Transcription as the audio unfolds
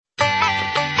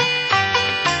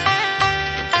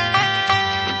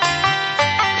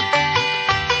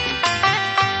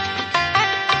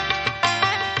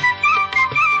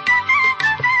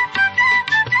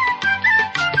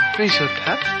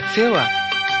श्रोता सेवा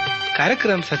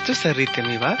कार्यक्रम सच्चो सर्री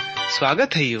तेमीवा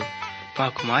स्वागत है यू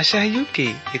माकु आशा है यू कि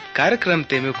इत कार्यक्रम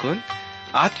तेमुकुन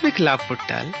आत्मिक लाभ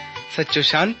पुट्टाल सच्चो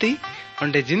शांति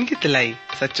उंडे जिंदगी तलाई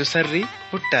सच्चो सर्री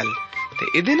पुट्टाल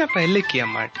ते इदिना पहले की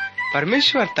अम्मट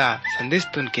परमेश्वर ता संदेश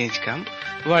तुन केंच कम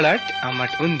वड़ट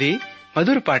अम्मट उन्दी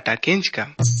मधुर पाटा केंच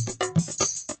कम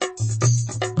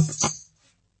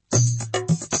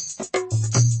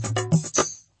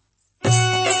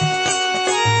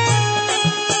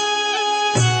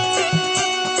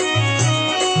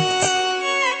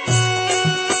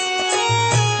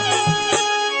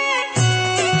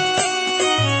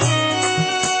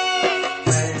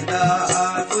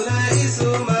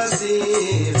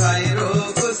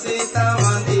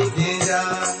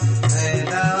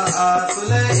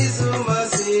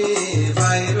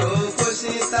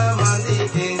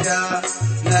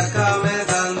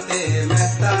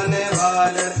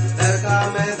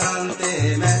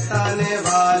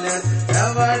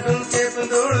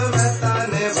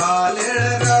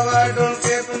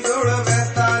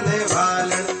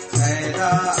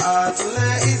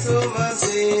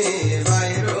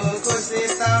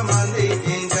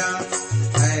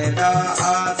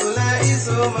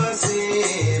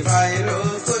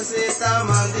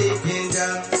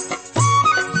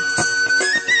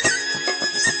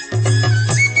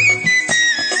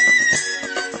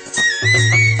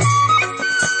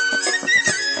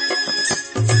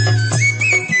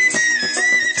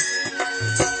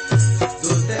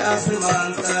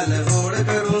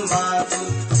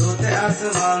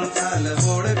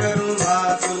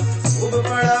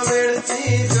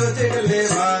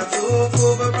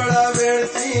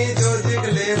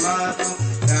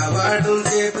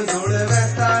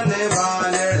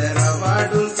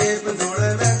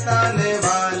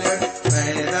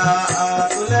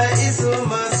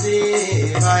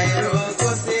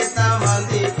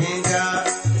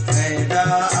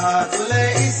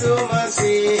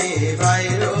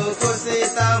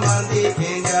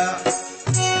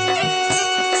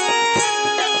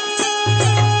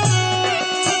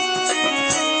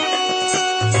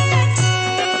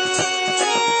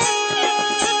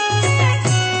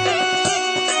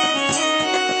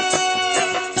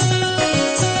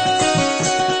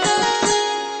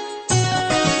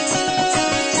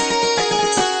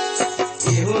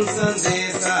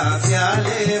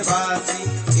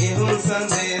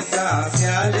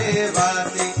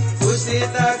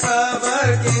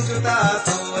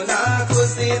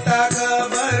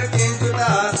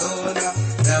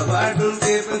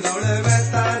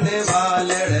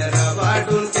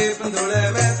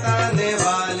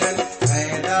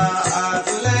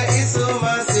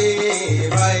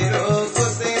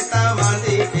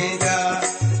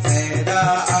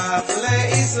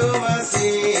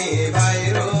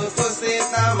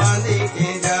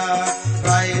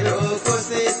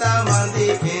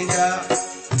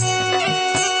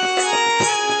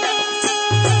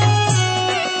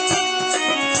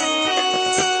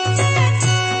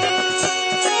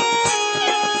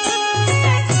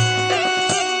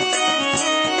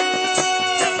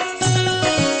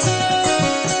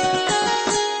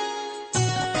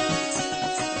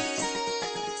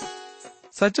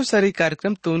सचो सरी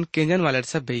कार्यक्रम तोन केंजन वालर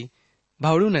सब भी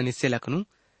भावड़ू न निसे लखनु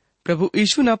प्रभु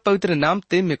यीशु ना पवित्र नाम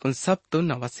ते मेकुन सब तो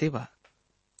नवा सेवा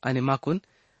अने माकुन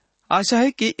आशा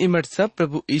है कि इमट सब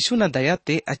प्रभु यीशु ना दया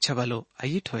ते अच्छा वालो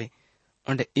आईट होए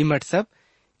और इमट सब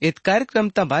इत कार्यक्रम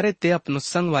ता बारे ते अपनो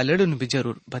संग वालेडुन भी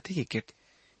जरूर बतिये किट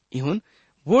इहुन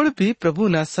वोड़ भी प्रभु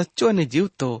ना सच्चो अने जीव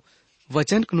तो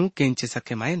वचन कनु केंचे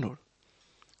सके माये नोड़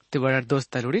ते बड़ा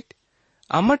दोस्त लुड़िट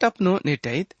अमट अपनो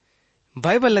नेटाइत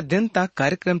बाइबल अध्ययन ता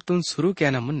कार्यक्रम तुम शुरू किया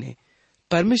न मुन्ने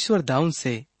परमेश्वर दाऊन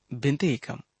से बिनती ही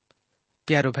कम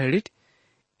प्यारो भैडिट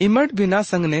इमट बिना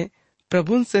संग ने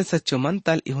प्रभुन से सच्चो मन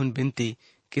तल इहुन बिनती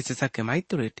किसी सके माई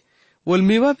तुड़िट वोल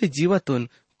मीवा भी जीवतुन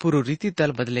पुरु रीति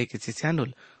तल बदले किसी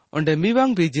स्यानुल और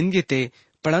मीवांग भी जिंदगी ते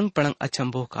पड़ंग पड़ंग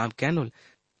अचंभो काम कैनुल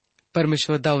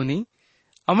परमेश्वर दाऊनी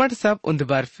अमट सब उन्द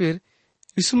बार फिर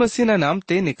यीशु मसीह ना नाम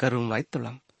ते निकरूं वाई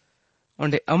तुलम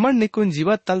और अमर निकुन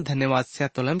जीवा तल धन्यवाद से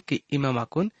तोलम की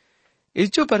इमामाकुन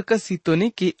इजो बरकत सीतोनी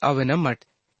की अवनमट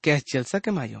कैस चल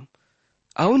सके मायोम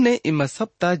अउ ने इमा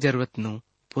सप्ता जरूरत नु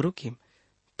पुरु किम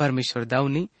परमेश्वर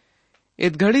दाऊनी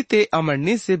इत घड़ी ते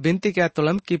अमरनी से बिनती क्या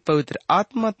तोलम की पवित्र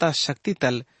आत्मा ता शक्ति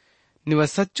तल निव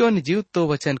सच्चो जीव तो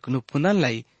वचन कुनु पुनल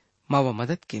लाई मावा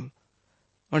मदद किम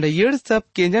और येड़ सब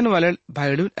केंजन वाले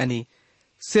भाईडून अनि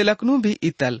सेलकनु भी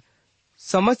इतल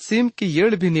समझ सीम की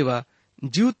येड़ भी निवा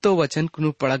जीव तो वचन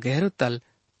कुनु पड़ा गहरो तल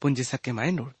पुंजी सके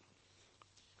माय नोड़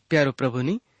प्यारो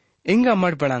प्रभुनी इंगा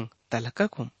मड बड़ांग तलका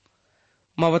कुम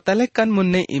माव तले कन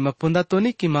मुन्ने इमा पुंदा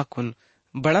तोनी की माकुन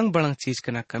बड़ंग बड़ंग चीज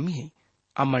कना कमी है।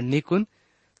 अमर निकुन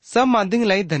सब मादिंग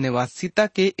लाई धन्यवाद सीता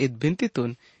के इत बिनती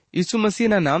तुन यीशु मसीह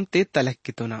ना नाम ते तलक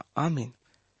की तुना आमीन।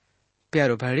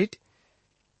 प्यारो भाड़िट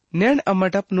नैन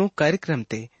अमट अपनो कार्यक्रम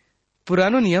ते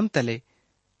पुरानो नियम तले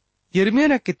यिर्मयाह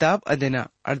ना किताब अदेना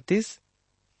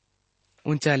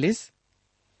 38-39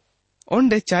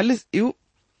 ओंडे 40 इव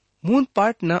मून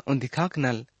पाठ ना उन्दिखाक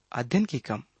नल अध्ययन की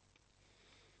कम।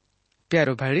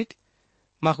 प्यारो भाड़िट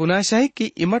माकुनाशाही की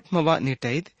इमट मवा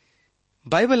निटाइद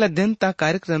बाइबल अध्ययन ता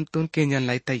कार्यक्रम तुन केंजन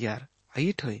लाई तैयार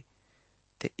आईट होए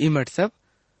ते इमट सब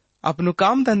अपनु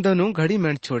काम धंधो नु घड़ी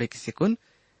मेंट छोड़े किसी कुन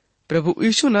प्रभु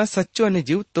यीशु ना सच्चो ने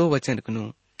जीव तो वचन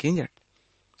कनु केंजट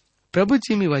प्रभु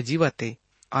जी मी व जीवाते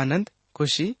आनंद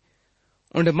खुशी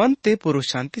उंड मन ते पुरु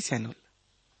शांति सैनुल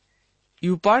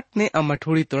यू पाठ ने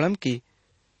अमठोड़ी तोड़म की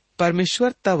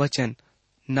परमेश्वर ता वचन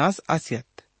नास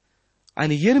आसियत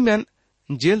आणि यिर्मयान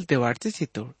जेल ते वाटचे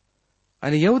सितोड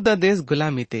आणि यहूदा देश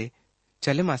गुलामी ते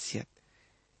चले मासियत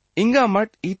इंगा मठ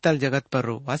ई तल जगत पर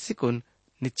रो वासिकुन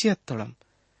निश्चियत तोड़म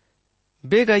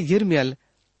बेगा यिर्मयाल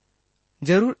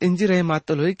जरूर इंजी रहे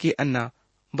मातल होई कि अन्ना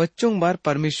बच्चों बार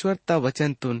परमेश्वर ता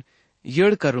वचन तुन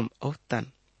येड़ करुम औतन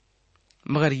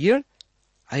मगर येड़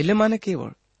आइले माने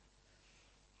केवल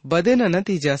बदे न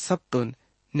नतीजा सब तुन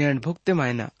नैन भुगते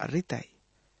मायना अरिताई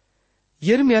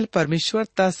यिर्मयाल परमेश्वर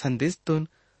ता संदेश तुन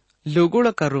लोगोड़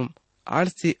करुम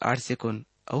आड़सी आड़से कुन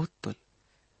औतुल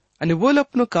अनि बोल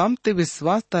अपनो काम ते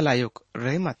विश्वास ता लायक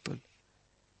रहे मातुल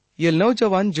ये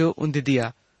नौजवान जो उन्द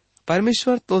दिया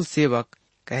परमेश्वर तोल सेवक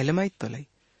कहलमाई तोलाई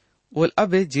ओल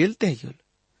अबे जेल ते युल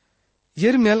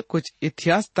यिर्मयाल कुछ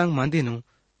इतिहास तंग मांदिनु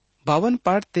 52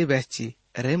 पाठ ते वहची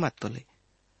रहे मातोले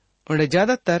उन्हें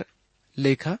ज्यादातर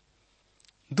लेखा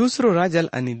दूसरो राजल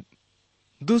अनि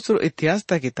दूसरो इतिहास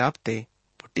ता किताब ते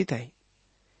पुट्टी ताई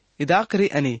इदाकरी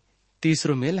अनि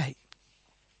तीसरो मेल आई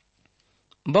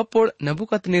बपोड़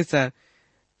नबुकदनेस्सर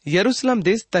यरूशलेम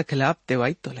देश ता खिलाफ ते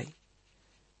वाई तोलाई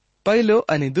पहलो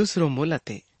अनि दूसरो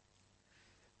मोलते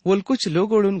वोल कुछ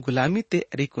लोगोड़ुन गुलामी ते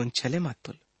अरिकुन छले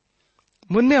मातुल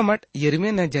मुन्ने अमट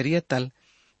यिर्मयाह न जरिया तल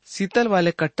सीतल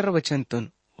वाले कट्टर वचन तुन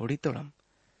ओड़ी तोड़म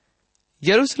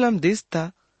यरूशलेम देश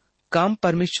ता काम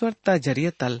परमेश्वर ता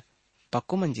जरिया तल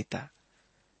पक्को मंजिता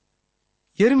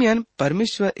यिर्मयाह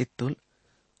परमेश्वर इत्तुल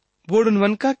बोडुन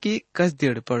वनका की कस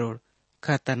देड़ पड़ोड़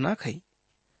खतरनाक है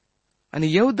अनि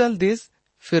यहूदल देश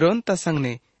फिरौन ता संग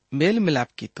ने मेल मिलाप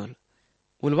की तुल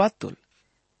उलवात तुल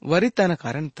वरिता न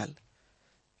कारण तल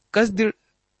कस देड़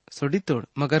सोडी तोड़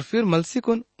मगर फिर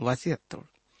मलसिकुन वासियत तोड़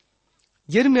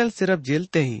यिर्मयाह सिर्फ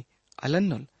जेलते ही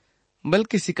अलन्नुल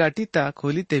बल्कि सिकाटी ता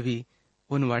खोली ते भी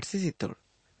उन वाटसी सी तोड़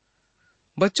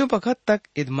बच्चों पखत तक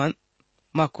इदमान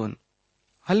माकुन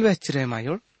हलवेचरे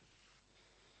मायोड़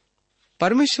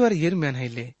परमेश्वर यिर्मयाह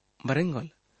हिले मरेंगोल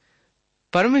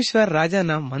परमेश्वर राजा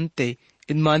ना मनते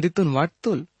इदमादितुन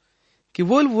वाटतुल कि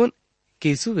वोल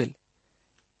केसुवेल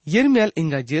यिर्मयाह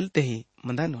इंगा जेलते ही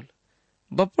मंदानुल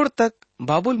बपोड़ तक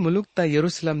बाबुल मुलुक ता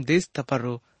यरूशलेम देश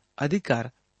तपरो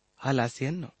अधिकार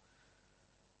हालासियन्नो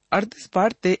 38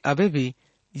 पाठ ते अबे भी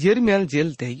यिर्मयाह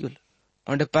जेल ते युल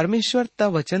और परमेश्वर ता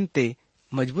वचन ते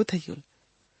मजबूत है युल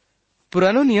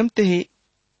पुरानो नियम ते ही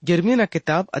यिर्मयाह ना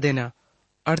किताब अदेना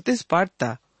 38 पाठ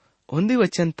ता उन्दी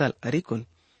वचन तल अरिकुन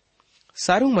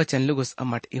सारू वचन लुगुस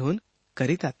अमट इहुन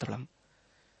करिता तोड़म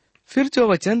फिर जो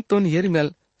वचन तुन यिर्मयाह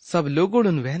सब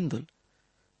लोगोड़ुन वहंदुल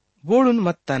बोड़ुन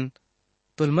मत्तन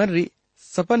तुलमर्री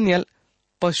सपन्याल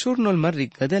पशुर्नोल मर्री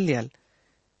गदल्याल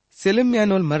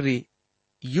सेलेम्यानोल मर्री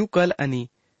यूकल अनि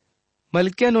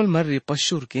मलक्यानोल मर्री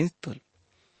पशुर केंस्तुल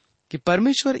कि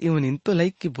परमेश्वर इवन इंतो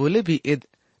लाइक की बोले भी इद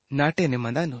नाटे ने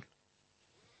मदानुल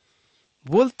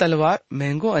बोल तलवार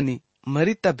महंगो अनि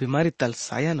मरिता बीमारी तल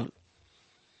सायानुल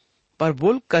पर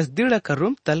बोल कसदीड़ा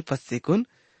करूम तल पस्सिकुन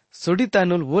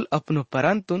सोडितानुल बोल अपनो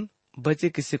परांतुन बचे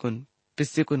किसिकुन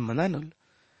पिस्सिकुन मदानुल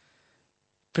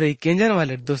प्रे केंजन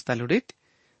वाले दोस्तालुडित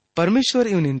परमेश्वर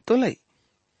इवन इंतो लाई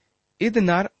इद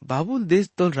नार बाबुल देश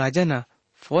तोल राजा ना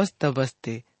फौज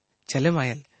तबस्ते चले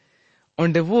मायल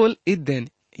ओंडे वोल इद्देन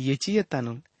येचिये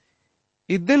तानुल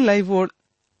इद्देन लाई वोल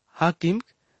हाकिम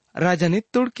राजा ने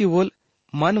तोड़ की वोल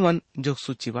मानवन जो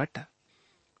सूची वाटा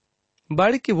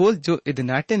बाड़ी की वोल जो इद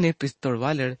नाटे ने पिस्तौल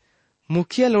वाले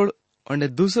मुखिया लोड़ ओंडे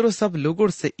दूसरो सब लोगों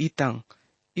से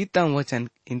ईतांग वचन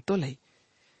इंतो लाई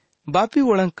बापी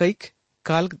वोड़ंग कईक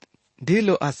काल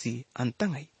ढीलो आसी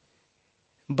अंतंग आई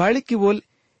बाड़ी की बोल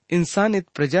इंसान इत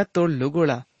प्रजा तोड़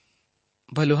लोगोड़ा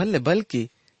भलो हल्ले बल्कि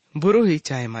बुरो ही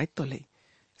चाहे माई तोले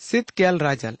सित क्याल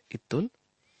राजल इत्तुल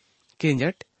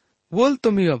केंजट वोल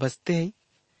तुमिवा बसते हैं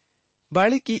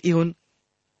बाड़ी की इहुन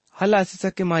हल आसी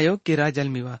सके मायो कि राजल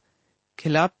मिवा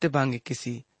खिलाफ ते बांगे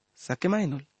किसी सके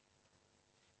मायनुल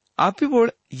आपी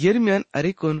बोल यिर्मयान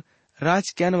अरिकुन राज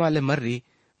क्यान वाले मर्री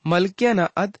मलकिया ना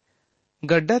अद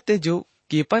गड्ढा ते जो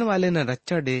कीपन वाले न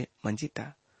रच्चा डे मंजिता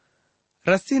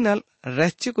रस्सी नल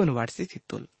रेच्चिकुन वाड़सी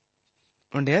चित्तुल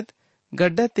उंडेद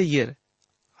गड्ढा ते येर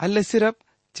अल्ले सिर्फ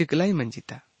चिकलाई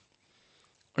मंजिता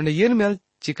उंडे यिर्मयाल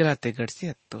चिकला ते गड़सी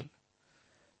हत्तुल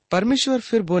परमेश्वर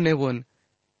फिर बोने वोन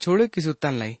छोड़े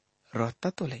किसुतान लाई रोहता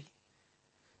तो लाई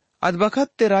अद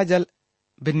बखत ते राजल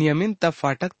बिन्यामिन ता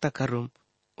फाटक ता करूम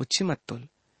उच्छी मत्तुल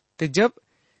ते जब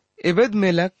एबेद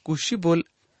मेलक कुशी बोल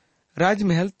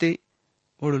राजमहल ते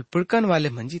ओडुल पुड़कन वाले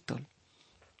मंजी तोल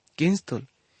किंस तोल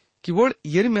कि वोड़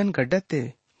यिर्मयान गड्ढा ते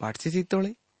वाटसी सी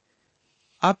तोड़े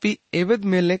आपी एबेद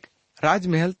मेलक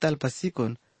राजमहल तल पसी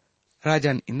कोन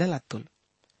राजान इंदल आतुल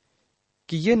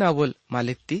कि ये ना बोल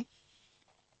मालिक ती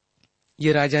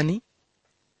ये राजानी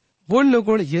बोल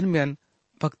लोगोड़ यिर्मयान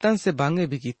भक्तन से बांगे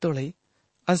भी की तोड़े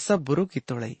अस सब बुरो की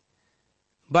तोड़े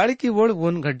बाड़ी की वोड़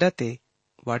वोन गड्ढा ते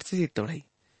वाटसी सी तोड़े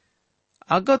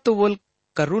आगा तो बोल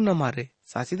कर्रू न मारे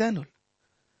सासीदानुल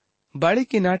बाड़ी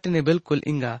की नाट ने बिल्कुल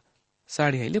इंगा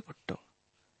साड़ी हईले पुट्टो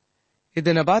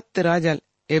इदन बात ते राजल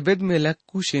एबेद में लग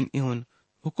कुशिन इहुन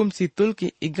हुकुम सी तुल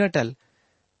की इगटल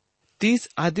 30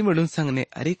 आदि मिडुन संगने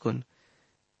अरिकुन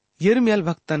यिर्मयाल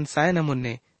भक्तन साय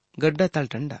नमुन्ने गड्ढा तल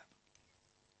टंडा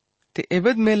ते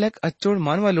एबेद में लग अच्चोड़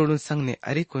मानवा लोडुन संगने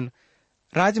अरिकुन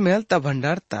राजमहल ता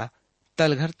भंडार ता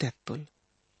तल घर ते हत्तुल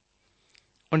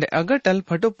उंडे अगटल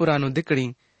फटो पुरानो दिकड़ी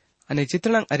अने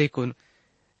चितळंग अरिकुन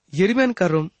यिर्मयान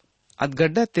करूम अद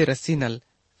गड्ढा ते रस्सीनल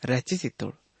रहची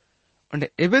सित्तोड़ उंडे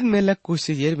एबेद मेलक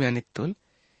कुशी यिर्मयान इत्तुल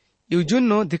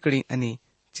युजुन्नो दिकड़ी अनि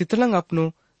चितळंग अपनो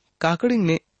काकड़िंग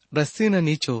ने रस्सीन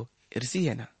नीचो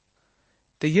इरसीयना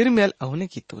ते यिर्मयाल अहुने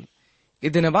कित्तुल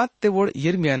इदन बात ते वोड़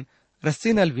यिर्मयान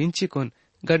रस्सीनल विंचिकोन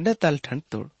गड्ढा तल ठंड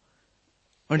तोड़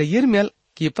उंडे यिर्मयाल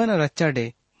कीपन रच्चाडे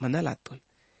मनल आतुल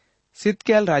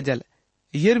सिदक्याल राजल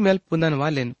यिर्मयाल पुनन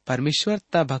वालेन परमेश्वर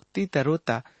ता भक्ति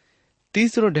तरोता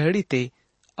तीसरो ढेड़ी ते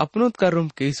अपनोत करूम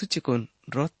केसु चिकोन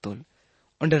रोत तोल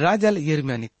उंडे राजल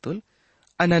यिर्मयान इत्तुल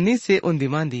अननी से उन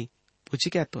दिमांदी पूछी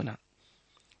क्या तोना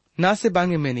ना से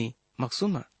बांगे मैनी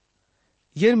मकसूमा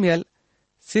यिर्मयाल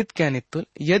सिदक्यान इत्तुल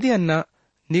यदि अन्ना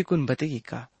नीकुन बतेगी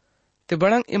का ते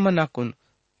बड़ंग इमा नाकुन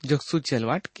जोक्सु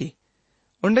चलवाट की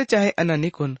उंडे चाहे अन्ना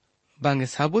नीकुन बांगे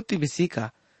साबुती बिसी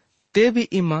का ते भी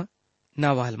इमा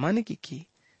नावाल माने की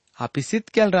आपी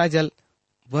सिदक्याल राजल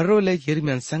वर्रोले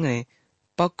यिर्मयान संगे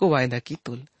पक्को वायदा की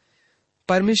तुल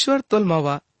परमेश्वर तोल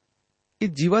मावा इस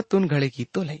जीवा तुन घड़े की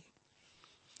तोल है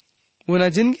वो न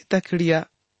जिंदगी तखड़िया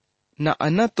न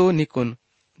अन्ना तो निकुन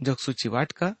जोक्सुची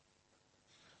वाट का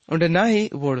उंडे ना ही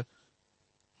वोड़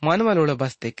मानवा लोड़ा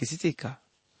बसते किसी ची का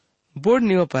बोर्ड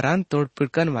निवा परान तोड़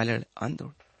पिड़कन वाले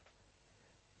आंदोड़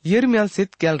यिर्मयाल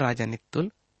सिदक्याल राजा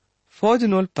नित्तुल फौज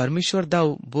नोल परमेश्वर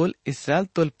दाऊ बोल इसराइल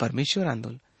तोल परमेश्वर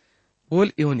आंदोल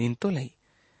बोल इवन इन तो नहीं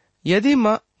यदि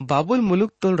माँ बाबुल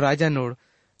मुलुक तोल राजा नोड़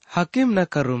हकीम न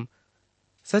करूम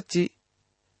सच्ची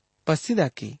पसीदा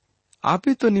की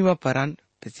आपी तो निवा परान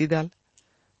पिसीदाल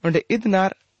उंडे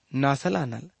इदनार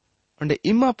नासलानल उंडे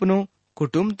इमा अपनो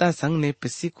कुटुंबता संग ने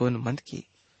पिसी कोन मंद की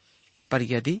पर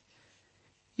यदि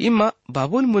इमा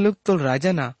बाबुल मुलुक तोल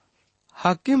राजा ना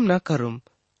हकीम न करूम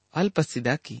अल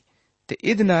पसीदा की ते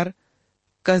इदनार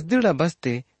कसदिड़ा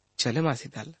बसते चले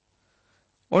मासीदाल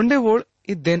उंडे वोड़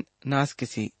इदेन नास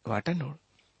किसी वाटा नोड़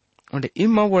उंडे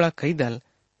इम्मा वोड़ा कई दल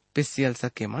पिसियल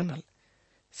सके मानल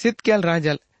सिदक्याल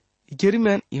राजल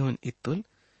यिर्मयान इहुन इत्तुल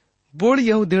बोड़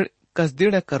यहुदेड़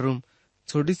कसदिड़ा करूम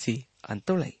छोड़ीसी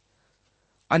अंतोलाई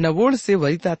अन्ना वोड़ से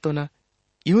वरिता तो ना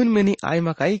इहुन मेनी आय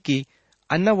मकाई की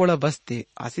अन्ना वोड़ा बसते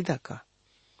आसीदा का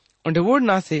उंडे वोड़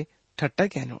ना से ठट्टा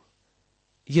क्या नोड़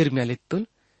यिर्मयाल इत्तुल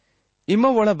इम्मा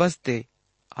वोड़ा बसते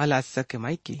आलास सके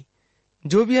माई की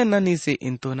जो भी अन्ना नी से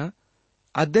इंतो ना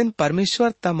अदेन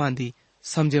परमेश्वर तमांदी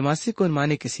समझे मासी कोन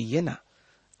माने किसी ये ना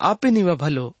आपे निवा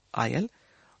भलो आयल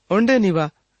उंडे निवा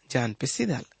जान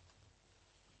पिसीदाल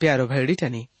प्यारो भैडी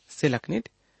टनी सिलकनिट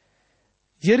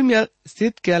यिर्मयाल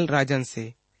सिदक्याल राजन से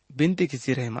बिनती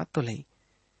किसी रहमत तो लई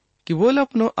कि वो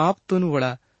अपनो आप तुन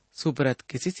वड़ा सुपरत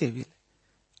किसी से विल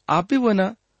आपी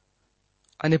वना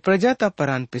अने प्रजाता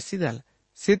परान पिसीदाल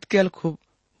सिदक्याल खूब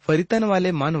वरितन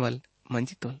वाले मानवल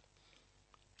मंजितोल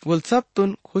बोल सब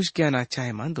तुन खुश क्या ना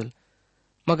चाहे मांदुल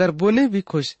मगर बोने भी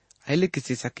खुश आइले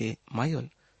किसी सके मायोल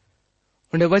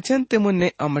उंडे वचन ते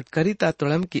मुन्ने अमट करीता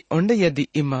तोड़म की उंडे यदि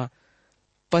इमा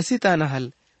पसीता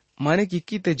नहल माने की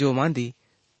कीते जो मांदी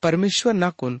परमेश्वर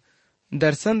नाकुन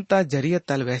दर्शन ता जरिया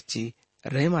तल वहची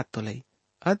रहमत तोलई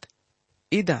अद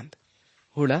ईदांत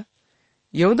हुड़ा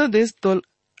यहूदा देश तोल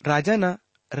राजा ना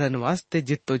रनवास ते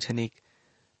जित्तो झनिक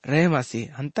रहमासी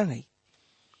हंता गई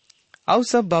अव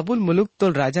सब बाबुल मुलुक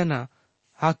तोल राजा ना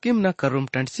हाकिम ना करुम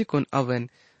टंडसी कोन अवन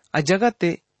आ जगह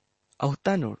ते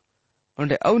अवता नोड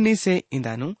ओंडे अव नी से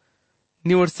इंदानु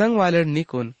निवड संग वालर नी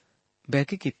कोन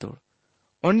बैकी की तोड़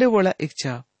ओंडे वोड़ा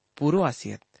इच्छा पूरो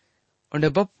आसियत ओंडे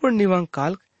बप्पुड़ निवांग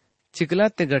काल चिकला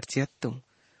ते गटसियत तुम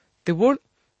ते वोड़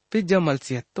पिज्जा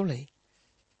मलसियत तोड़ई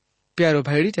प्यारो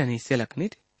भाईडी जानी से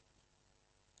लखनित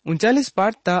 39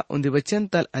 पाठ ता उन्दी वचन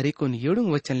तल अरिकुन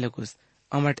येडुंग वचन लगुस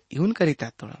अमट यून करिता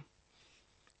तोड़ा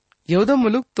यहूदा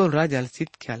मुलुक तोल राजाल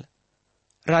सित ख्याल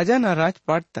राजा ना राज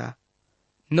पाटता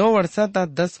 9 वर्षा ता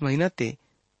 10 महीना ते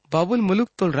बाबुल मुलुक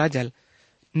तोल राजाल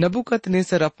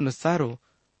नबुकदनेस्सर अपनो सारो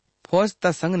फौज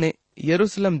ता संग ने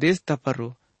यरूशलेम देश ता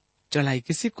पर्रो चढ़ाई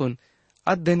किसी कोन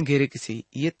अध्ययन घेरे किसी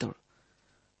ये तोड़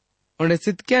उन्हें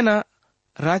सिदकिया ना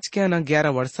राज क्या ना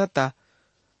 11 वर्षा ता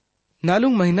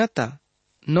नालुंग महीना ता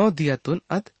 9 दिया तुन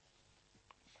अद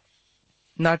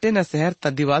नाटे ना शहर ता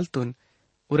दीवाल तुन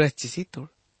उरचिसी तोड़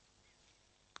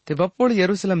ते बप्पोड़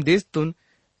यरूशलेम देश तुन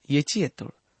येची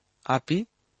तोड़ आपी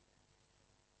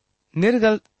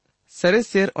निर्गल सरे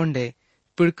शेर ओंडे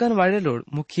पिड़कन वाड़े लोड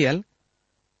मुखियल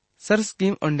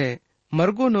सरस्कीम ओंडे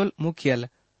मरगोनोल मुखियल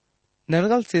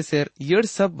नरगल से शेर येड़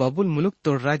सब बाबुल मुलुक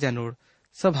तोड़ राजा नोड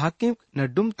सब हाकिम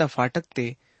नड्डुम ता फाटक ते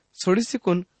सोड़ी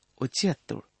सिकुन उच्ची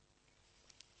तोड़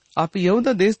आप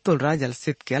यहूदा देश तोड़ राजल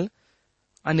सितकेल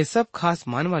अने सब खास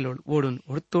मानवा लोड वोडुन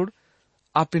उड़तोड़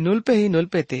आप नुलपे ही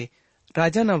नुलपे ते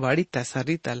राजा ना वाड़ी ता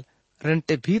सरी तल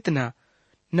रंटे भीत ना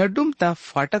नड्डुम ता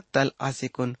फाटक तल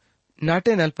आसिकुन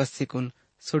नाटे नल पस्सिकुन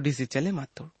सोडी से चले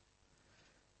मातोड़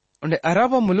उन्हें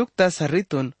अराबा मुलुक ता सर्री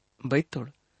तुन बैतोड़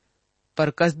पर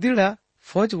कसदीड़ा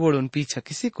फौज वोडुन पीछा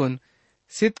किसी कुन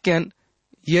सितक्यान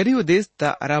यरियो देश ता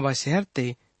अराबा शहर ते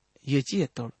येची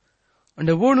तोड़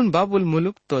उन्हें वोडुन बाबुल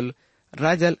मुलुक तोल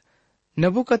राजल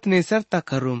नबुकदनेस्सर ता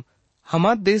करुम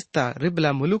हमाद देश ता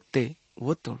रिबला मुलुक ते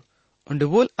वो तोड़ उन्हें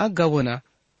वोल अगवोना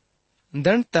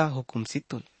दंड ता हुकुम सी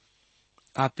तोल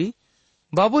आपी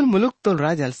बाबुल मुलुक तोल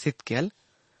राजल सितकेल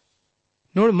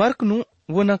नोड़ मर्क नु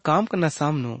वो ना काम करना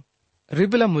सामनो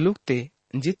रिबला मुलुक ते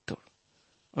जित तोड़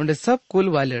उन्हें सब कुल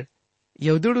वालर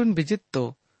यहूदुडुन बिजित तो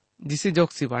जिसे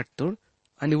जोक्सी वाट तोड़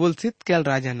आणि वोल सितकेल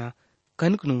राजा ना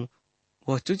कनक नु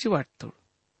वचुची वाट तोड़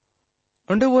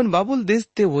उन्हें वोन बाबुल देश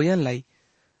ते वोयन लाई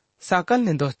साकल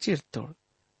ने दोचिर तोड़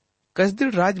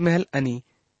कसदीड राजमहल आणि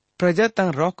प्रजा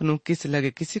तंग रॉक नु किस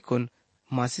लगे किसी कोन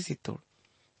मासी सी तोड़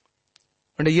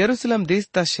उन्हें यरूशलेम देश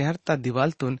ता शहर ता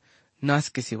दीवाल तुन नास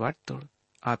किसी वाट तोड़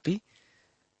आपी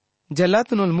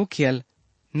जलातनोल मुखियल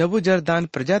नबुजरदान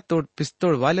प्रजा तोड़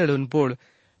पिस्तोड़ वाले बोड़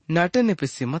नाटे ने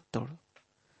पिस्सी मत तोड़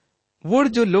वोड़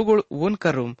जो लोगोड़ वोन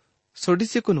करुम सोडी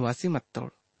से कुन वासी मत तोड़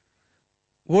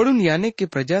वोड़ुन याने के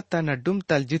प्रजा ता नड्डुम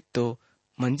तल जित्तो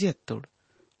मंजी तोड़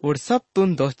वोड़ सब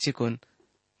तुन दोची कुन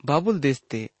बाबुल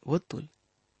देशते वो तुल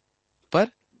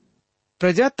पर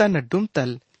प्रजा ता नड्डुम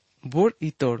तल बोड़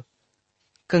ई तोड़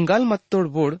कंगाल मत तोड़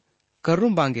बोड़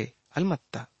करुम बांगे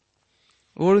अलमत्ता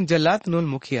वोड़ुन जलात नोल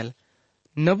मुखियल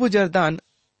नबुजरदान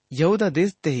यहूदा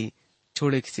देश ते ही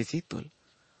छोड़े किसी सी तुल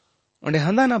उन्हें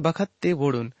हंदाना बखत ते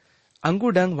वोड़ुन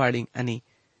अंगुडंग वाडिंग अनि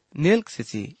नेल्क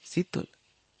सिसी सी तुल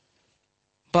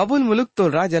बाबुल मुलुक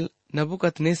तोल राजल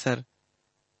नबुकदनेस्सर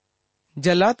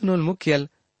जलात नोल मुखियल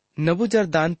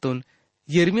नबुजरदान तुन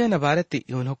यिर्मयाह नबारती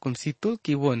योन हुकुम सी तुल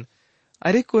की वोन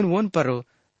अरे कोन वोन परो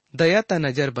दया ता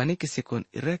नजर बने किसी कोन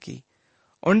इर्रा की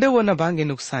ओंडे वो न बांगे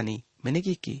नुकसानी मैंने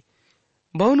की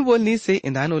बहुन बोलनी से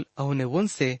इंदानुल अहुने वोन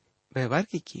से व्यवहार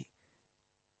की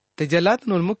ते जलात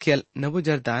नोल मुखियल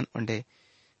नबुजरदान ओंडे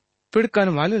पिड़कन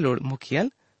वाले लोड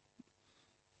मुखियल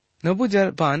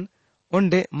नबुजरबान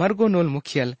ओंडे मरगो नोल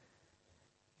मुखियल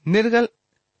निर्गल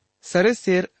सरे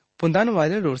शेर पुंदान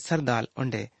वाले लोड सरदाल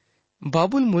ओंडे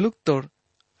बाबुल मुलुक तोड़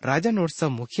राजा नोड सब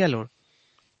मुखिया लोड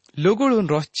लोगोड़ उन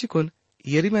रोची कुन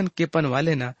यरीमन केपन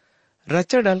वाले ना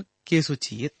रचडल केसु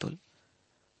चाहिए तुल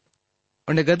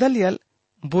ओंडे गदल यल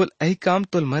बोल अही काम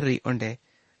तुल मर्री ओंडे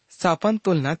सापन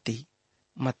तुल नाती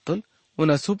मत तुल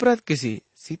उन सुप्रत किसी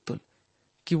सी तुल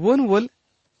कि वोन वोल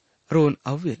रोन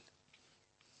अव्विल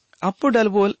अप्पो डल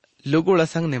बोल लोगोड़ा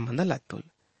संग ने मंदला तुल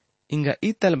इंगा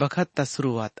ई तल बखत ता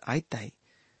शुरुआत आयता है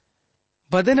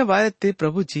बदन बायत ते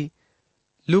प्रभु जी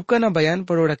लूका ना बयान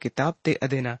पड़ोड़ा किताब ते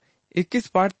अदेना 21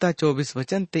 पाठ ता 24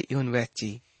 वचन ते इवन वैची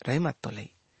रहमत तोलाई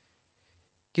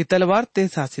कि तलवार ते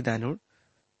सासिदानोड़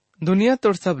दुनिया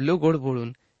तोड़ सब लोग ओड़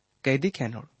बोड़ून कैदी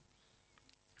ख्यानोड़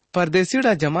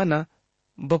परदेसीड़ा जमाना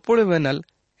बपोड़ वेनल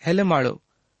हेले माड़ो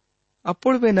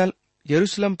अपोड़ वेनल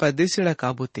यरूशलेम परदेसीड़ा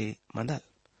काबूते मंदल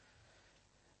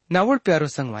नावड़ प्यारो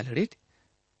संग वालड़ीट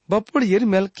बपोड़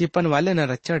यिर्मयाह कीपन वाले न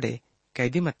रच्चाडे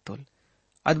कैदी मत तोल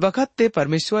अद बखत ते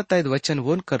परमेश्वर तायद वचन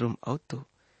वोन करुम औतु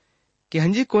कि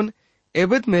हंजी कोन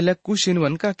एबद मेलक कुशिन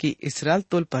वनका की इसराल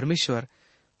तोल परमेश्वर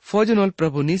फौजनोल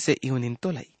प्रभु नी से इवन इन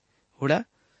तोलाई हुड़ा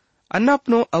अन्ना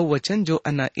अपनो अव वचन जो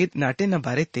अन्ना इत नाटे न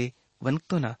बारे ते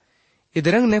वनकतो ना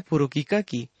इदरंग ने पुरोकिका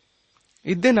की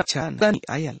इद्दे अच्छा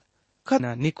आयल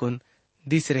खना निकुन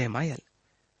दिसरे मायल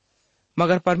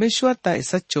मगर परमेश्वर ता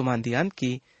सच्चो मांदियान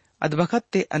की अदबखत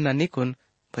ते अन्ना निकुन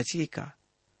बचीका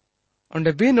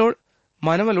उंडे बेनोड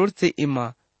मानवलोड से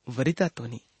इम्मा वरिता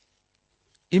तोनी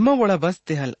इम्मा वोड़ा बस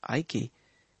ते हल आई की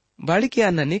बाड़ी के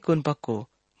अन्ना निकुन पक्को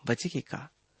बचीकी का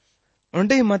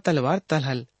उंडे इम्मा तलवार तल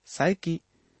हल साय की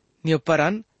नियो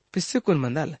परान पिस्से कुन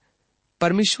मंदल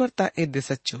परमेश्वर ता एद्दे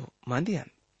सच्चो मांदियान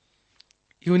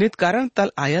यूनित कारण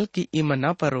तल आयल की इम्मा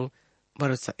ना परो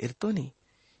भरोसा इरतोनी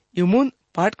युमुन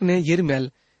पाटक ने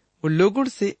यिर्मयल वो लोगुड़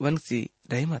से वंशी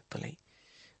रहमत तोलाई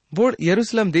बोर्ड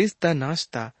यरूशलेम देश ता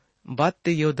नाश्ता बात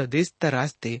ते योदा देश ता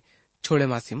रास्ते छोड़े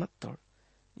मासी मत तोड़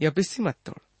या पिस्सी मत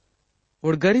तोड़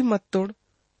और गरीब मत तोड़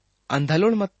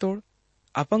अंधालोड़ मत तोड़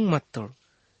अपंग मत तोड़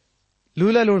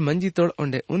लूला लोड़ मंजी तोड़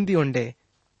ओंडे उन्दी ओंडे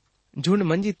झुंड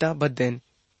मंजी ता बद्देन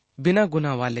बिना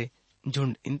गुना वाले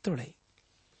झुंड इन तोड़े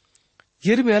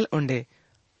यिर्मयल ओंडे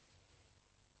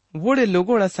वोड़े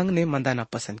लोगोड़ा संग ने मंदाना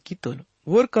पसंद की तोल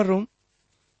वोर कर रोम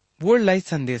वोड़ लाई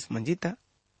संदेश मंजीता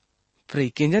फ्री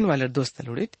केंजन वाले दोस्त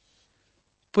लुड़ित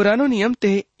पुरानो नियम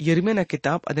ते यिर्मयाह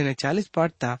किताब अदने 40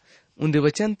 पाठ ता उन्दे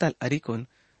वचन तल अरिकोन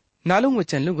नालुंग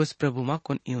वचन लुगुस प्रभु मा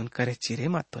कोन इउन करे चिरे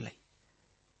मा तोलाई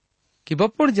कि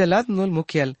बप्पोड़ जलात नोल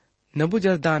मुखियल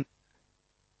नबुजरदान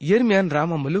यिर्मयाह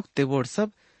रामा मुलुक ते वोड़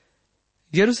सब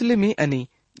यरूशलेमी अनि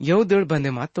यहूदड़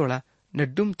बंदे मा तोड़ा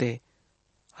नड्डुम ते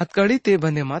हथकड़ी ते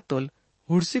बंदे मा तोल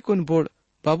हुड़सी कुन बोड़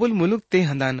बाबुल मुलुक ते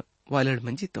हंदान वालड़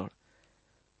मंजी तोड़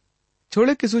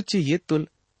छोड़े किसुची ये तुल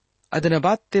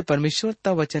अदनबाद ते परमेश्वर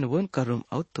ता वचन वोन करूम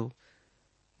औतो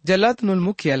जलात नुल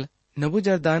मुखियल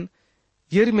नबुजरदान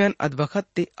यिर्मयाह अदबखत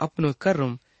ते अपनो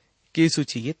करूम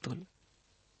केसुची ये तुल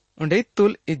उंडे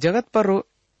तुल इस जगत पर रो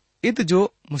इत जो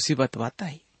मुसीबत वाता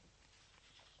ही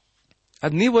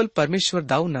अदनी बोल परमेश्वर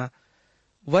दाऊना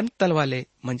वन तल वाले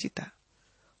मंजिता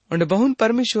उंडे बहुन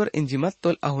परमेश्वर इंजिमत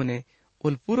तोल अहोने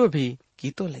उल पूरो भी की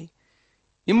तो लई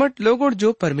इमट लोगोड़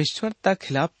जो परमेश्वर ता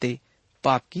खिलाफ ते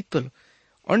पाप की तुल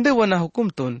ओंडे वना हुकुम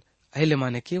तोन अहले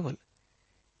माने केवल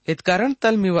इत कारण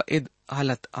तल मिवा इद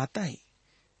हालत आता ही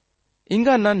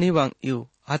इंगा ना निवांग यू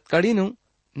हथकड़ी नु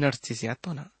नर्सी से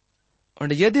आतो ना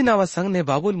ओंडे यदि नावा संग ने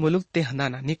बाबुल मुलुक ते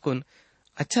हंदाना निकुन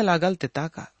अच्छा लागल ते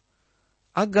ताका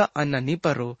अग्गा अन्ना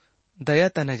नीपरो दया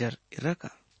ता नजर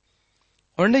इरका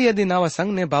ओंडे यदि नावा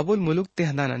संग ने बाबुल मुलुक ते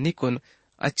हंदाना निकुन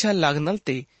अच्छा लागनल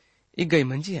ते इगई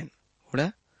मंजियन हुड़ा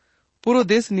पूरो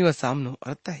देश निवा सामनो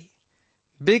अरता ही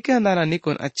बेके हंदाना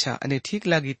निकुन अच्छा अने ठीक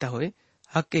लागीता होए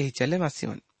हक्के ही चले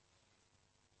मासीवन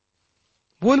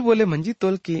बोल बोले मंजी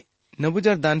तोल की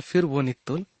नबुजरदान फिर वो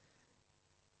नित्तोल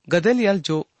गदलियल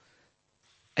जो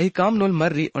अही काम नोल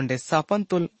मर्री ओंडे सापन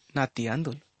तोल नाती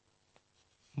आंदोल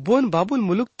बोन बाबुल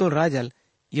मुलुक तोल राजल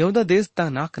यहूदा देश ता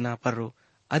नाकना पर्रो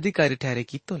अधिकारी ठहरे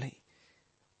की तो लई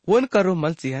वोन करो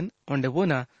मलसिहन ओंडे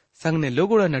वोना संगने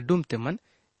लोगोड़ा न डूमते मन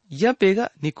या पेगा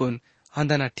निकोन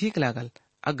हंदाना ठीक लागल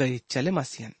अगई चले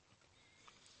मासियन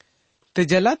ते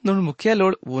जलात नोन मुखिया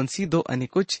लोड वोनसी दो अनि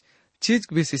कुछ चीज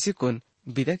बिसिसी कोन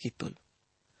बिदा की तोल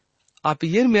आप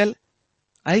यिर्मयाह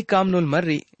आई काम नोल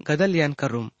मर्री गदलियान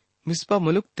करूम मिस्पा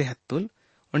मुलुक ते हत्तुल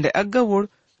ओंडे अग्गा वोड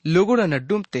लोगोड़ा न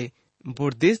डूमते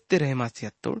बोड़ देश ते रहे मासी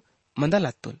हत्तोड़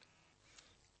मंदालात्तुल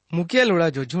मुखिया लोड़ा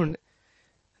जो झुंड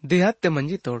देहात ते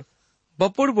मंजी तोड़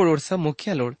बपोड़ बोड़ोड़ सा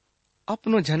मुखिया लोड़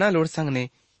अपनो झना लोड़ संगने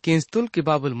केंस्तुल की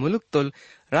बाबुल मुलुक तोल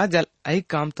राजल आई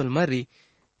काम तोल मर्री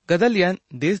गदलियान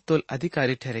देश तोल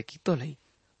अधिकारी ठहरे की तोलई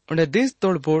उन्हें देश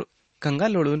तोड़ बोड़ कंगा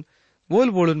लोड़ुन वोल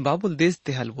बोड़ुन बाबुल देश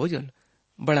ते हल वोजल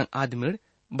बड़ंग आदमिड़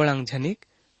बड़ंग झनिक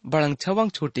बड़ंग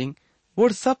छवांग छोटिंग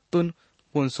वोड़ सब तुन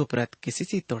वोन सुप्रत किसी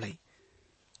ची तोड़ई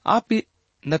आप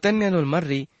नतन्या नोल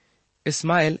मर्री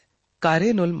इस्माइल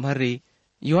कारे नोल मर्री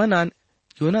योनान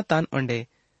योनातान ओंडे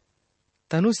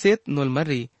तनुसेत नोल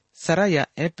मर्री सराया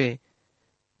एपे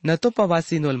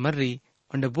नतोपावासी नोल मर्री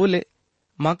ओंडे बोले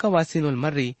माकावासी नोल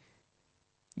मर्री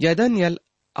यदन्यल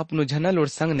अपनो झना लोड़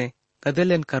संगने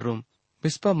गदलियन करूम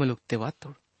मिस्पा मुलुक ते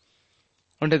वातोड़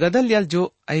ओंडे गदलियल जो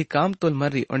अही काम तोल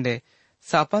मर्री ओंडे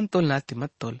सापन तोल नाती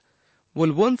मत तोल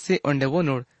वोल वोन से ओंडे वो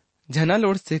नोड़ झना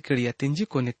लोड़ से किड़िया तिंजी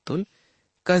को नित्तोल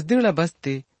कसदिड़ा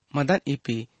बसते मदन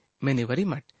इपी मैंने वरी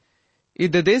मट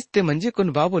इद देश ते मंजे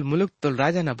कुन बाबुल मुलुक तोल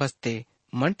राजा न बसते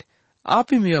मंट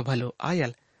आप ही मिया भलो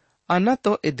आयल आना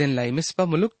तो इदन लाई मिस्पा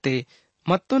मुलुक ते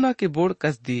मत्तोना के बोड़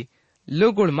कसदी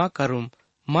लोगोड़ मा करूम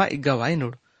मा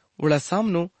इगवायनुड़ उड़ा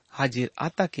सामनो हाजिर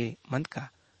आता के मंद का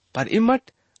पर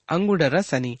इमट अंगुड़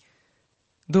रसनी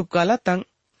धूपकाला तंग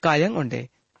कायंग ओंडे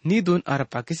नीदून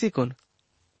अरपा किसी कुन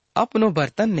अपनो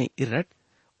बर्तन ने इरट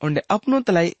ओंडे अपनो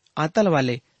तलाई आतल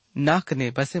वाले नाक ने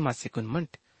बसे मासे कुन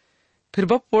मंट फिर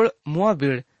बप्पोड़ मुआ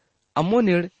बीड़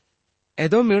अम्मोनीड़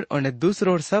एदोमीड़ ओंडे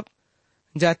दूसरोड़ सब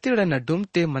जातिड़ न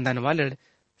डूमते मंदन वालेड़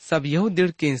सब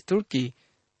यहूदिड़ के इंस्तुड़ की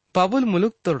पाबुल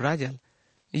मुलुक तोड़ राजल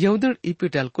यहूदिड़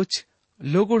इपिटल कुछ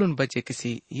लोगोड़ुन बचे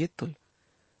किसी ये तुल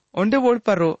ओंडे वोड़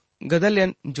पर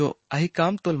गदलियन जो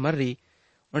अहिकाम तोल मर्री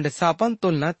ओंडे सापन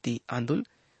तोल नाती आंदुल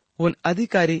उन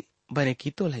अधिकारी बने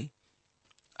की तोल है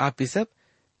आप सब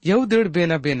यहूदिड़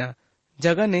बेना बेना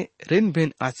जगह ने रिन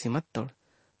बेन आसी मत तोड़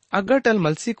अगटल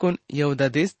मलसी कोन यहूदा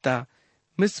देशता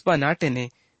मिस्पा नाटे ने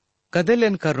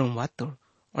गदलियन कर रूम वात तोड़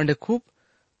ओंडे खूब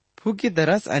फूकी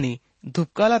दरस आणि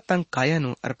धुपकाला तंग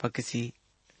कायानु अर्पा किसी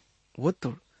वो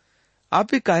तोड़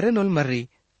आपी कार्य मर्री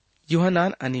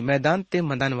युहनान आणि मैदान ते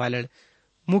मदान वालड़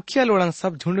मुखिया लोड़ांग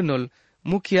सब झुंड नोल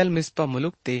मुखियल मिस्पा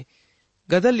मुलुक ते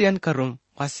गदलियन कर रूम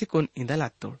वासी कोन इंदल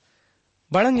आतोड़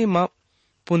बड़ंग इमा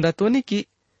पुंदातोनी की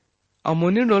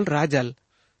अमोनी नोल राजल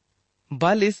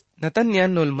बालिस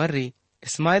नतन्यान नोल मर्री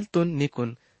इस्माइल तुन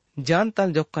निकुन जान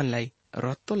तल जोक्कन लाई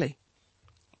रोत्तो लाई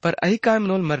पर अही काम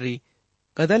नोल मर्री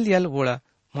गदलियल वोड़ा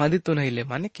मादी तो नहीं ले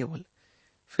माने केवल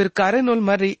फिर कारे नोल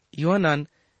मर्री योहनान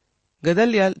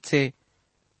गदलियल से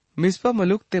मिस्पा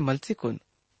मलुक ते मलसी कुन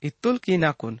इत्तुल की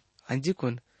नाकुन अंजी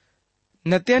कुन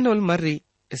नत्या नोल मर्री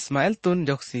इस्माइल तुन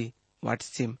जोक्सी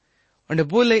वाटसिम ओंडे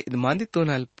बोले इदमांदी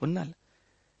तोनल पुन्नल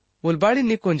बोलबाड़ी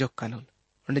निकोन जोक्कानोल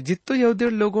ओंडे जित्तो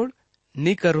यहूदिड़ लोगोड़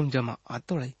नी करूम जमा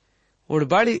आतोड़ाई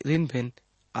ओड़बाड़ी रिन भेन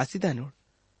आसीदा नोड़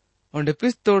ओंडे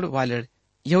पिस्तोड़ वालेड़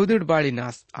यहूदिड़ बाड़ी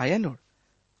नास आया नोड़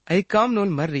अही काम नोल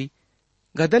मर्री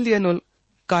गदलिया नोल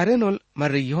कारे नोल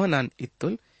मर्री योहनान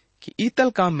इत्तुल की ईतल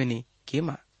काम में नी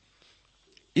केमा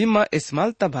इमा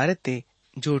इस्माल ता भारते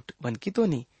जोट बनकी तो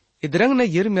नी इदरंग ने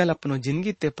यिर्मयाल अपनो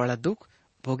जिंदगी ते पड़ा दुख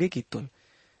भोगे की तुल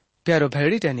प्यारो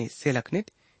भैडी टनी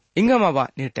सेलकनित इंगा मावा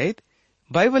नेटाइत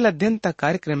बाइबल अध्ययन ता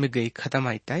कार्यक्रम में गई खत्म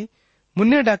आईताई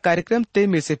मुन्नेडा कार्यक्रम ते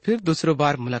में से फिर दूसरो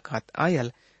बार मुलाकात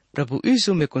आयल प्रभु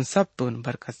यीशु में कुन सब तोन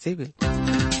बरकत से विल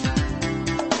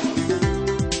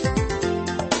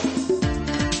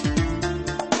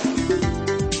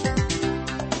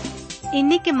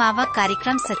इन्हीं के मावा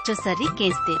कार्यक्रम सच्चो सर्री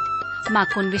केंस्टेट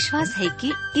माकुन विश्वास है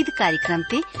कि ईद कार्यक्रम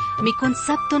ते मिकुन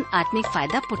सब तुन आत्मिक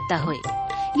फायदा पुट्टा होए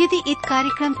यदि ईद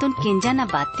कार्यक्रम तुन केंजा न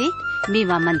बाते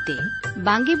मीवा मनते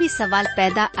बांगे भी सवाल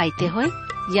पैदा आते होए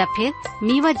या फिर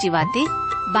मीवा जीवाते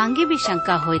बांगे भी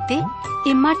शंका होते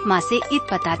इम्मत माँ से ईद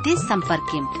पताते संपर्क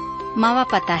मावा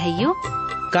पता है यो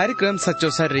कार्यक्रम सच्चो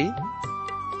सर्री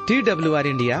TWR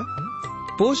India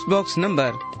post box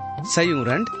number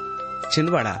सयूरंड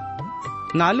छिंदवाड़ा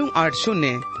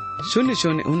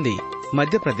 4800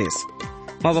 मध्य प्रदेश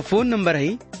मावा फोन नंबर है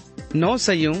 9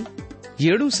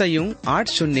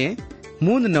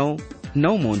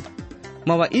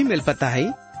 मावा ईमेल पता है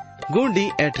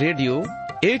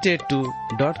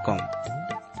gondi@radio882.com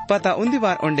पता उन्दी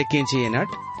बार ओंडे केंची एनट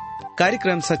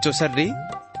कार्यक्रम सच्चो सर्री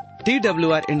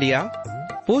TWR India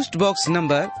post box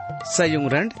number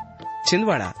सयूरंड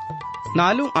छिंदवाड़ा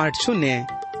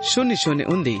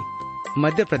 4800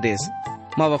 मध्य प्रदेश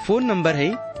मावा फोन नंबर है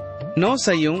 9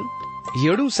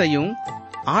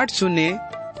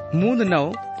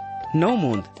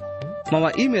 मावा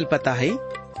ईमेल पता है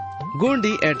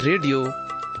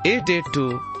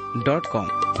gondi@radio882.com